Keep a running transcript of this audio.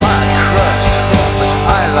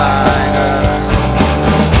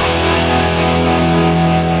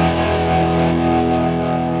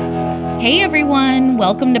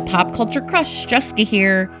welcome to Pop Culture Crush. Jessica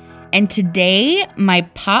here. And today, my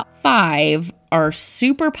Pop 5 are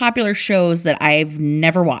super popular shows that I've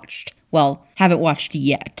never watched. Well, haven't watched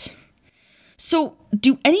yet. So,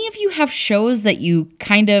 do any of you have shows that you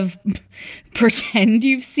kind of pretend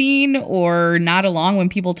you've seen or nod along when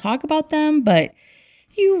people talk about them, but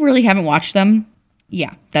you really haven't watched them?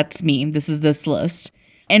 Yeah, that's me. This is this list.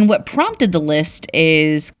 And what prompted the list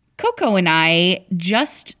is Coco and I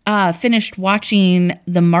just finished watching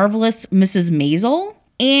The Marvelous Mrs. Maisel.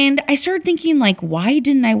 And I started thinking, why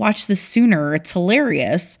didn't I watch this sooner? It's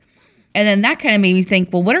hilarious. And then that kind of made me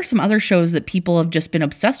think, well, what are some other shows that people have just been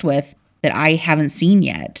obsessed with that I haven't seen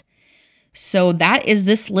yet? So that is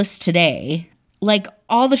this list today. Like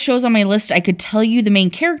all the shows on my list, I could tell you the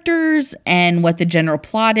main characters and what the general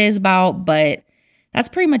plot is about, but that's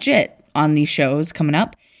pretty much it on these shows coming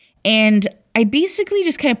up. And I basically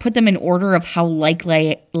just kind of put them in order of how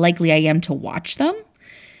likely I am to watch them.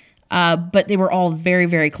 But they were all very,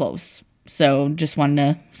 very close. So just wanted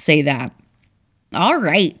to say that. All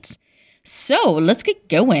right. So let's get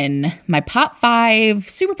going. My Pop 5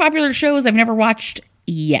 super popular shows I've never watched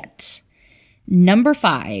yet. Number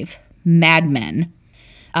 5, Mad Men.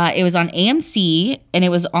 It was on AMC and it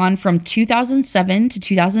was on from 2007 to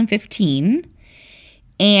 2015.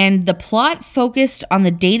 And the plot focused on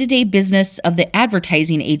the day-to-day business of the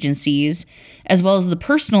advertising agencies, as well as the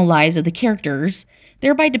personal lives of the characters,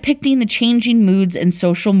 thereby depicting the changing moods and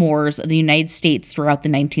social mores of the United States throughout the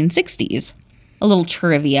 1960s. A little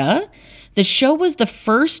trivia. The show was the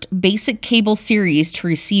first basic cable series to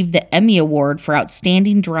receive the Emmy Award for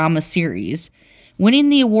Outstanding Drama Series, winning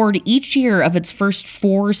the award each year of its first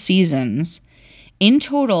 4 seasons. In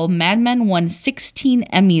total, Mad Men won 16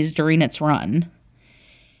 Emmys during its run.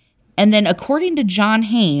 And then according to John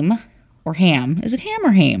Hamm, or Ham, is it Ham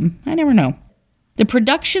or Hamm? I never know. The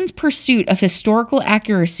production's pursuit of historical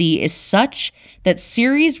accuracy is such that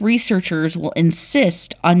series researchers will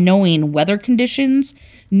insist on knowing weather conditions,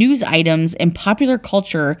 news items, and popular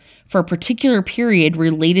culture for a particular period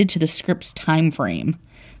related to the script's time frame.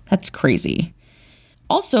 That's crazy.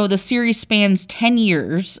 Also, the series spans 10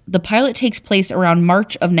 years. The pilot takes place around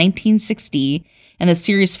March of 1960, and the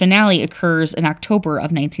series finale occurs in October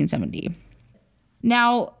of 1970.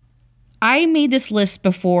 Now, I made this list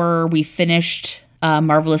before we finished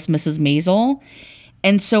Marvelous Mrs. Maisel,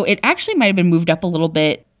 and so it actually might have been moved up a little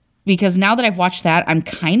bit because now that I've watched that, I'm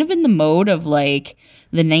kind of in the mode of the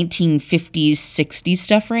 1950s, 60s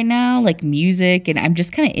stuff right now, like music, and I'm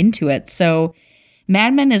just kind of into it. So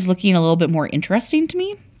Mad Men is looking a little bit more interesting to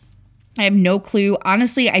me. I have no clue.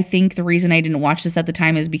 Honestly, I think the reason I didn't watch this at the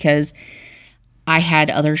time is because I had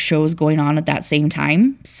other shows going on at that same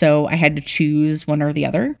time, so I had to choose one or the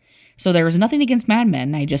other. So there was nothing against Mad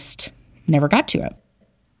Men. I just never got to it.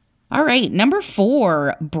 All right, number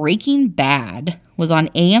 4, Breaking Bad was on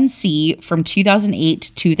AMC from 2008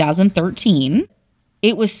 to 2013.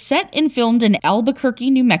 It was set and filmed in Albuquerque,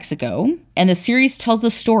 New Mexico, and the series tells the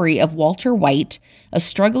story of Walter White, a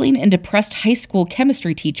struggling and depressed high school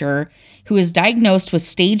chemistry teacher who is diagnosed with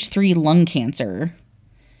stage 3 lung cancer.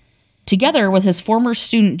 Together with his former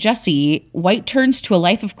student Jesse, White turns to a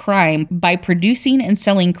life of crime by producing and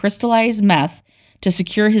selling crystallized meth to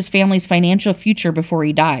secure his family's financial future before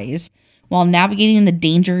he dies, while navigating the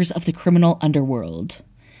dangers of the criminal underworld.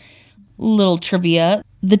 Little trivia.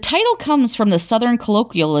 The title comes from the Southern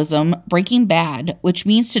colloquialism Breaking Bad, which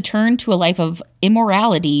means to turn to a life of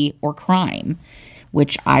immorality or crime,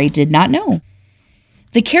 which I did not know.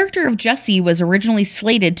 The character of Jesse was originally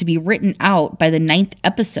slated to be written out by the 9th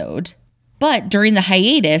episode, but during the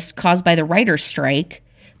hiatus caused by the writer's strike,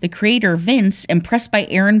 the creator Vince, impressed by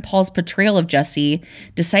Aaron Paul's portrayal of Jesse,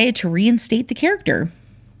 decided to reinstate the character.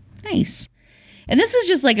 Nice. And this is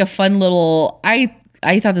just a fun little...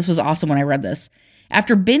 I thought this was awesome when I read this.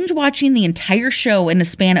 After binge watching the entire show in a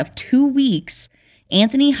span of 2 weeks,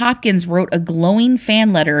 Anthony Hopkins wrote a glowing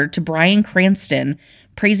fan letter to Bryan Cranston,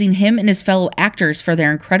 praising him and his fellow actors for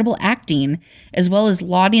their incredible acting, as well as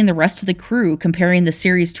lauding the rest of the crew, comparing the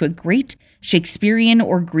series to a great Shakespearean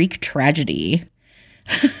or Greek tragedy.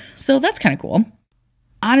 So that's kind of cool.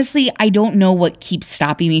 Honestly, I don't know what keeps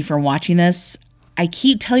stopping me from watching this. I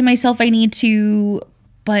keep telling myself I need to,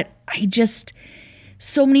 but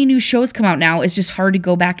so many new shows come out now, it's just hard to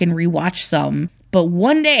go back and rewatch some. But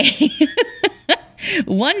one day...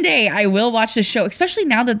 One day I will watch this show, especially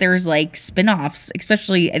now that there's spin-offs,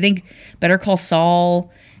 especially I think Better Call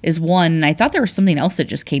Saul is one. I thought there was something else that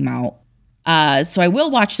just came out. So I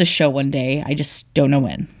will watch this show one day. I just don't know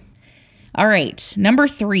when. All right. Number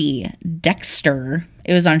 3, Dexter.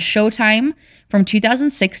 It was on Showtime from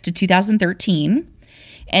 2006 to 2013.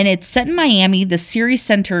 And it's set in Miami. The series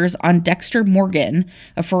centers on Dexter Morgan,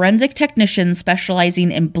 a forensic technician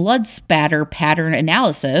specializing in blood spatter pattern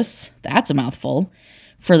analysis, that's a mouthful,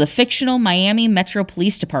 for the fictional Miami Metro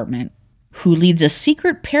Police Department. Who leads a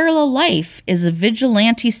secret parallel life is a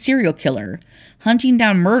vigilante serial killer, hunting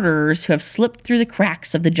down murderers who have slipped through the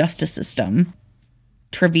cracks of the justice system.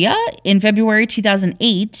 Trivia: in February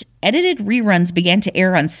 2008, edited reruns began to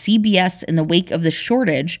air on CBS in the wake of the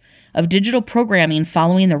shortage of digital programming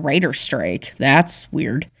following the writer's strike. That's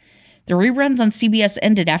weird. The reruns on CBS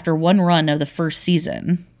ended after one run of the first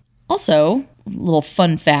season. Also, little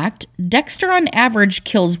fun fact, Dexter on average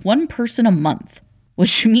kills one person a month,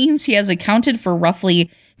 which means he has accounted for roughly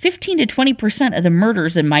 15 to 20% of the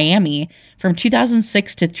murders in Miami from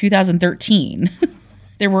 2006 to 2013.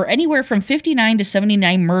 There were anywhere from 59 to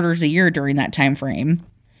 79 murders a year during that time frame.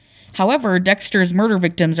 However, Dexter's murder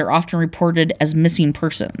victims are often reported as missing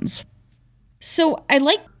persons. So I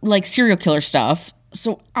like serial killer stuff.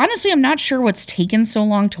 So honestly, I'm not sure what's taken so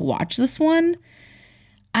long to watch this one.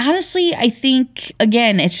 Honestly, I think,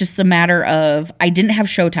 again, it's just a matter of I didn't have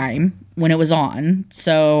Showtime when it was on,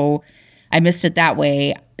 so I missed it that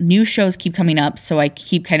way. New shows keep coming up, so I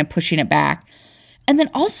keep kind of pushing it back. And then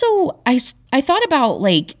also, I thought about,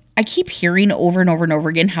 like, I keep hearing over and over and over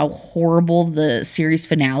again how horrible the series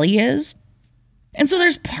finale is. And so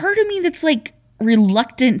there's part of me that's, like,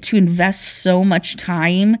 reluctant to invest so much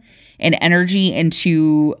time and energy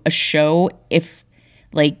into a show if,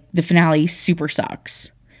 like, the finale super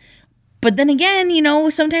sucks. But then again, you know,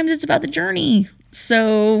 sometimes it's about the journey.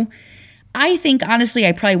 So I think, honestly,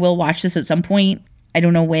 I probably will watch this at some point. I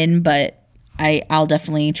don't know when, but I'll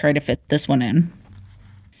definitely try to fit this one in.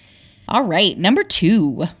 All right, number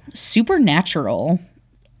 2, Supernatural.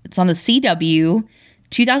 It's on the CW,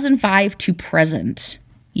 2005 to present.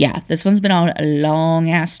 Yeah, this one's been on a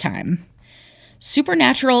long-ass time.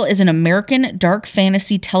 Supernatural is an American dark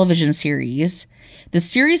fantasy television series. The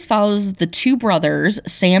series follows the two brothers,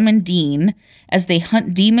 Sam and Dean, as they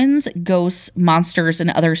hunt demons, ghosts, monsters, and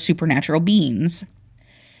other supernatural beings.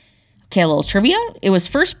 Okay, a little trivia. It was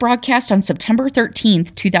first broadcast on September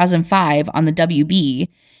 13th, 2005 on the WB,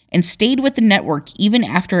 and stayed with the network even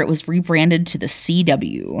after it was rebranded to the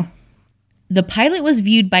CW. The pilot was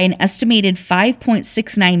viewed by an estimated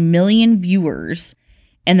 5.69 million viewers,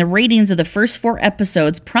 and the ratings of the first 4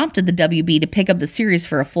 episodes prompted the WB to pick up the series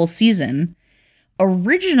for a full season.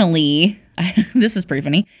 Originally, this is pretty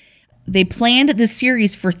funny, they planned the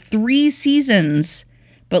series for 3 seasons,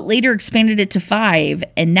 but later expanded it to 5,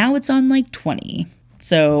 and now it's on like 20.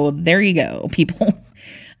 So there you go, people.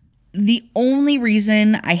 The only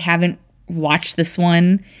reason I haven't watched this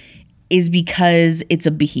one is because it's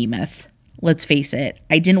a behemoth. Let's face it.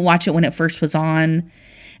 I didn't watch it when it first was on.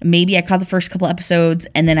 Maybe I caught the first couple episodes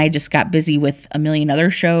and then I just got busy with a million other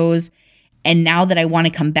shows. And now that I want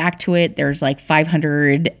to come back to it, there's like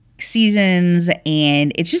 500 seasons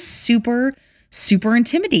and it's just super, super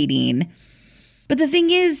intimidating. But the thing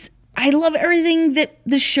is, I love everything that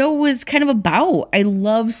the show was kind of about. I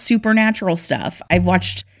love supernatural stuff. I've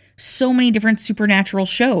watched so many different supernatural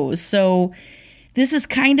shows. So this is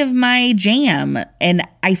kind of my jam. And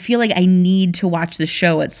I feel like I need to watch the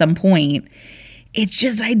show at some point. It's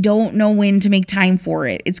just I don't know when to make time for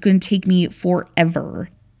it. It's going to take me forever.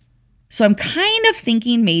 So I'm kind of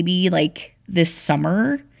thinking maybe like this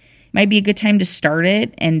summer might be a good time to start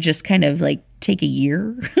it and just kind of like take a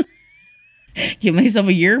year. Give myself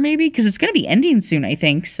a year maybe, because it's going to be ending soon, I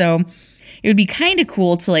think. So it would be kind of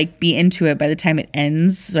cool to like be into it by the time it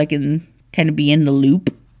ends so I can kind of be in the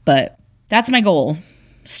loop. But that's my goal.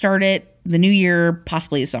 Start it the new year,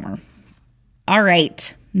 possibly the summer. All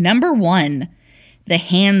right. Number 1, The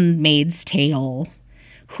Handmaid's Tale.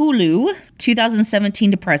 Hulu,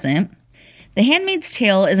 2017 to present. The Handmaid's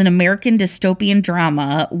Tale is an American dystopian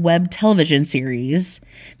drama web television series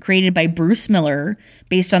created by Bruce Miller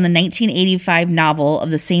based on the 1985 novel of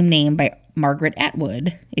the same name by Margaret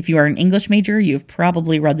Atwood. If you are an English major, you've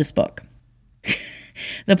probably read this book.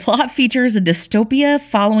 The plot features a dystopia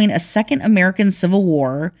following a second American Civil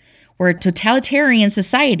War where a totalitarian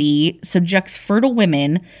society subjects fertile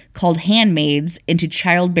women called handmaids into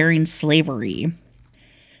childbearing slavery.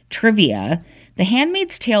 Trivia: The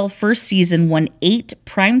Handmaid's Tale first season won 8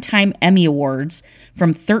 Primetime Emmy Awards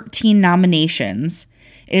from 13 nominations.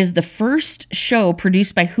 It is the first show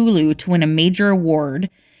produced by Hulu to win a major award,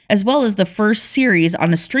 as well as the first series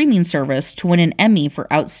on a streaming service to win an Emmy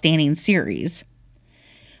for Outstanding Series.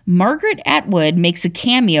 Margaret Atwood makes a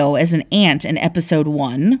cameo as an aunt in episode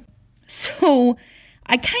 1. So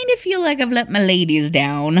I kind of feel like I've let my ladies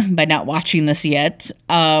down by not watching this yet.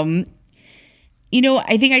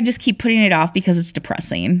 I think I just keep putting it off because it's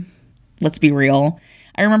depressing. Let's be real.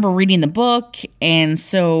 I remember reading the book, and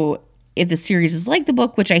so if the series is like the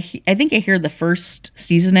book, which I think I hear the first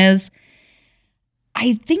season is,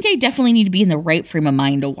 I think I definitely need to be in the right frame of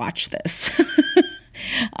mind to watch this.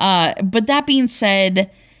 But that being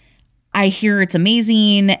said, I hear it's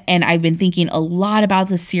amazing, and I've been thinking a lot about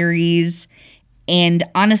the series, and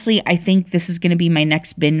honestly, I think this is going to be my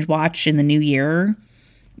next binge watch in the new year,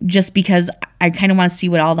 just because I kind of want to see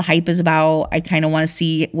what all the hype is about. I kind of want to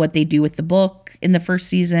see what they do with the book in the first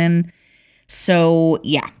season. So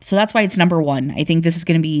yeah, so that's why it's number 1. I think this is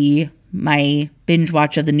going to be my binge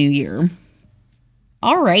watch of the new year.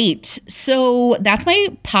 All right, so that's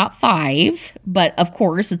my top 5, but of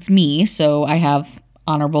course it's me, so I have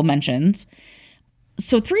honorable mentions.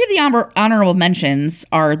 So 3 of the honorable mentions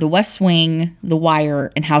are The West Wing, The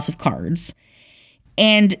Wire, and House of Cards.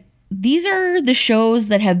 And these are the shows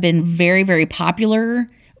that have been very, very popular,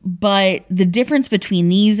 but the difference between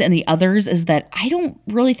these and the others is that I don't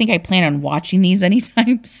really think I plan on watching these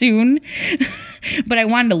anytime soon. But I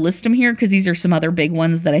wanted to list them here because these are some other big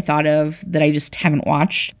ones that I thought of that I just haven't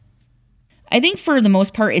watched. I think for the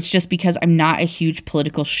most part, it's just because I'm not a huge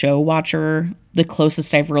political show watcher. The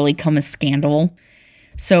closest I've really come is Scandal.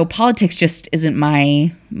 So politics just isn't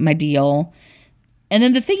my deal. And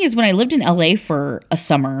then the thing is, when I lived in LA for a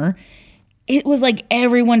summer, it was like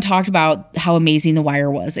everyone talked about how amazing The Wire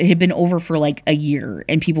was. It had been over for like a year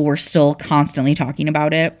and people were still constantly talking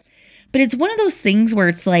about it. But it's one of those things where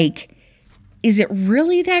it's like, is it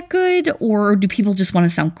really that good, or do people just want to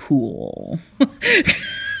sound cool?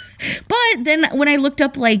 But then when I looked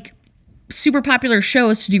up like super popular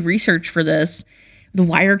shows to do research for this, The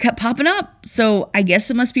Wire kept popping up. So I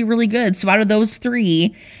guess it must be really good. So out of those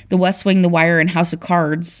 3, The West Wing, The Wire, and House of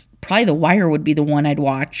Cards, probably The Wire would be the one I'd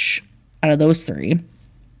watch out of those 3.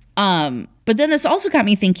 But then this also got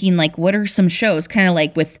me thinking, like, what are some shows, kind of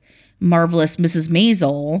like with Marvelous Mrs.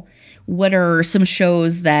 Maisel, what are some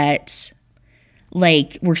shows that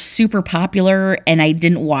like were super popular and I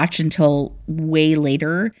didn't watch until way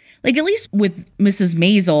later? Like, at least with Mrs.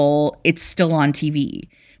 Maisel, it's still on TV.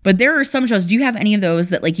 But there are some shows, do you have any of those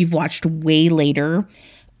that like you've watched way later?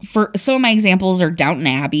 For some of my examples are Downton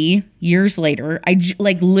Abbey, years later. I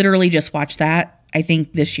like literally just watched that, I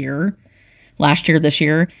think this year,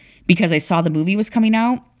 because I saw the movie was coming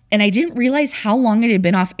out. And I didn't realize how long it had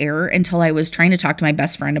been off air until I was trying to talk to my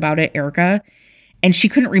best friend about it, Erica. And she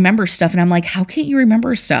couldn't remember stuff. And I'm like, how can't you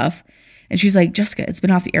remember stuff? And she's like, Jessica, it's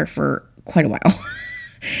been off the air for quite a while.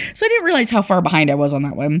 So I didn't realize how far behind I was on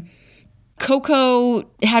that one. Coco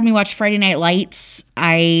had me watch Friday Night Lights.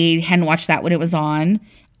 I hadn't watched that when it was on.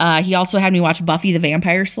 He also had me watch Buffy the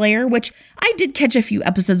Vampire Slayer, which I did catch a few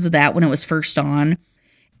episodes of that when it was first on.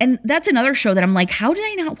 And that's another show that I'm like, how did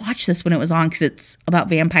I not watch this when it was on? Because it's about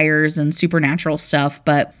vampires and supernatural stuff.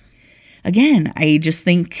 But again, I just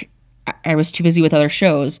think I was too busy with other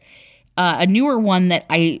shows. A newer one that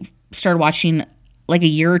I started watching like a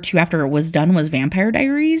year or 2 after it was done was Vampire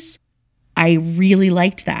Diaries. I really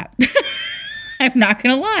liked that. I'm not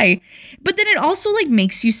going to lie. But then it also like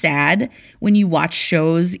makes you sad when you watch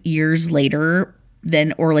shows years later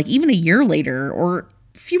or like even a year later or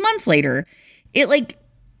a few months later.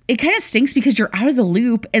 It kind of stinks because you're out of the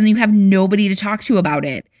loop and you have nobody to talk to about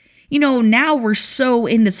it. Now we're so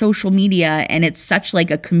into social media and it's such like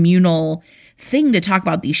a communal thing to talk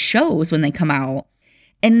about these shows when they come out.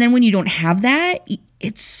 And then when you don't have that,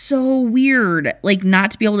 it's so weird, like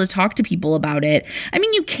not to be able to talk to people about it. I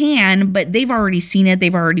mean, you can, but they've already seen it.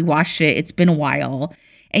 They've already watched it. It's been a while.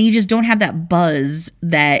 And you just don't have that buzz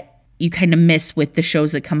that you kind of miss with the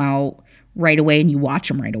shows that come out right away and you watch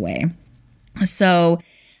them right away. So,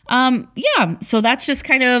 yeah, so that's just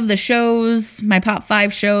kind of the shows, my top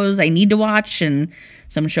 5 shows I need to watch and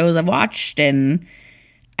some shows I've watched. And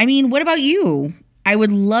I mean, what about you? I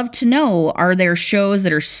would love to know, are there shows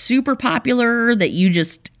that are super popular that you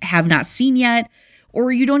just have not seen yet,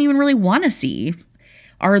 or you don't even really want to see?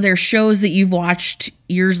 Are there shows that you've watched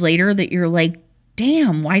years later that you're like,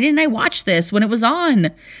 damn, why didn't I watch this when it was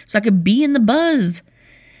on so I could be in the buzz?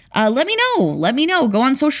 Let me know. Go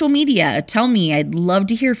on social media. Tell me. I'd love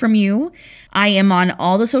to hear from you. I am on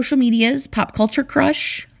all the social medias, Pop Culture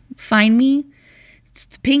Crush. Find me. It's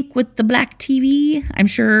the pink with the black TV. I'm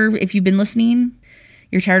sure if you've been listening,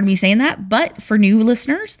 you're tired of me saying that, but for new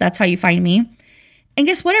listeners, that's how you find me. And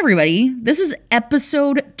guess what, everybody? This is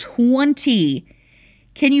episode 20.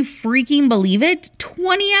 Can you freaking believe it?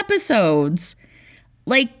 20 episodes.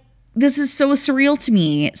 Like, this is so surreal to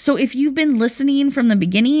me. So if you've been listening from the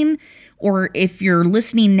beginning, or if you're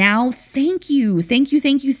listening now, thank you. Thank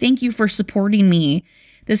you for supporting me.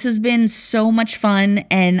 This has been so much fun,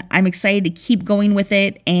 and I'm excited to keep going with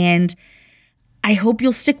it. And I hope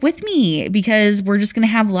you'll stick with me because we're just going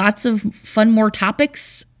to have lots of fun, more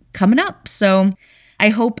topics coming up. So I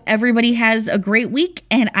hope everybody has a great week,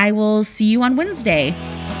 and I will see you on Wednesday.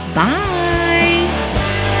 Bye.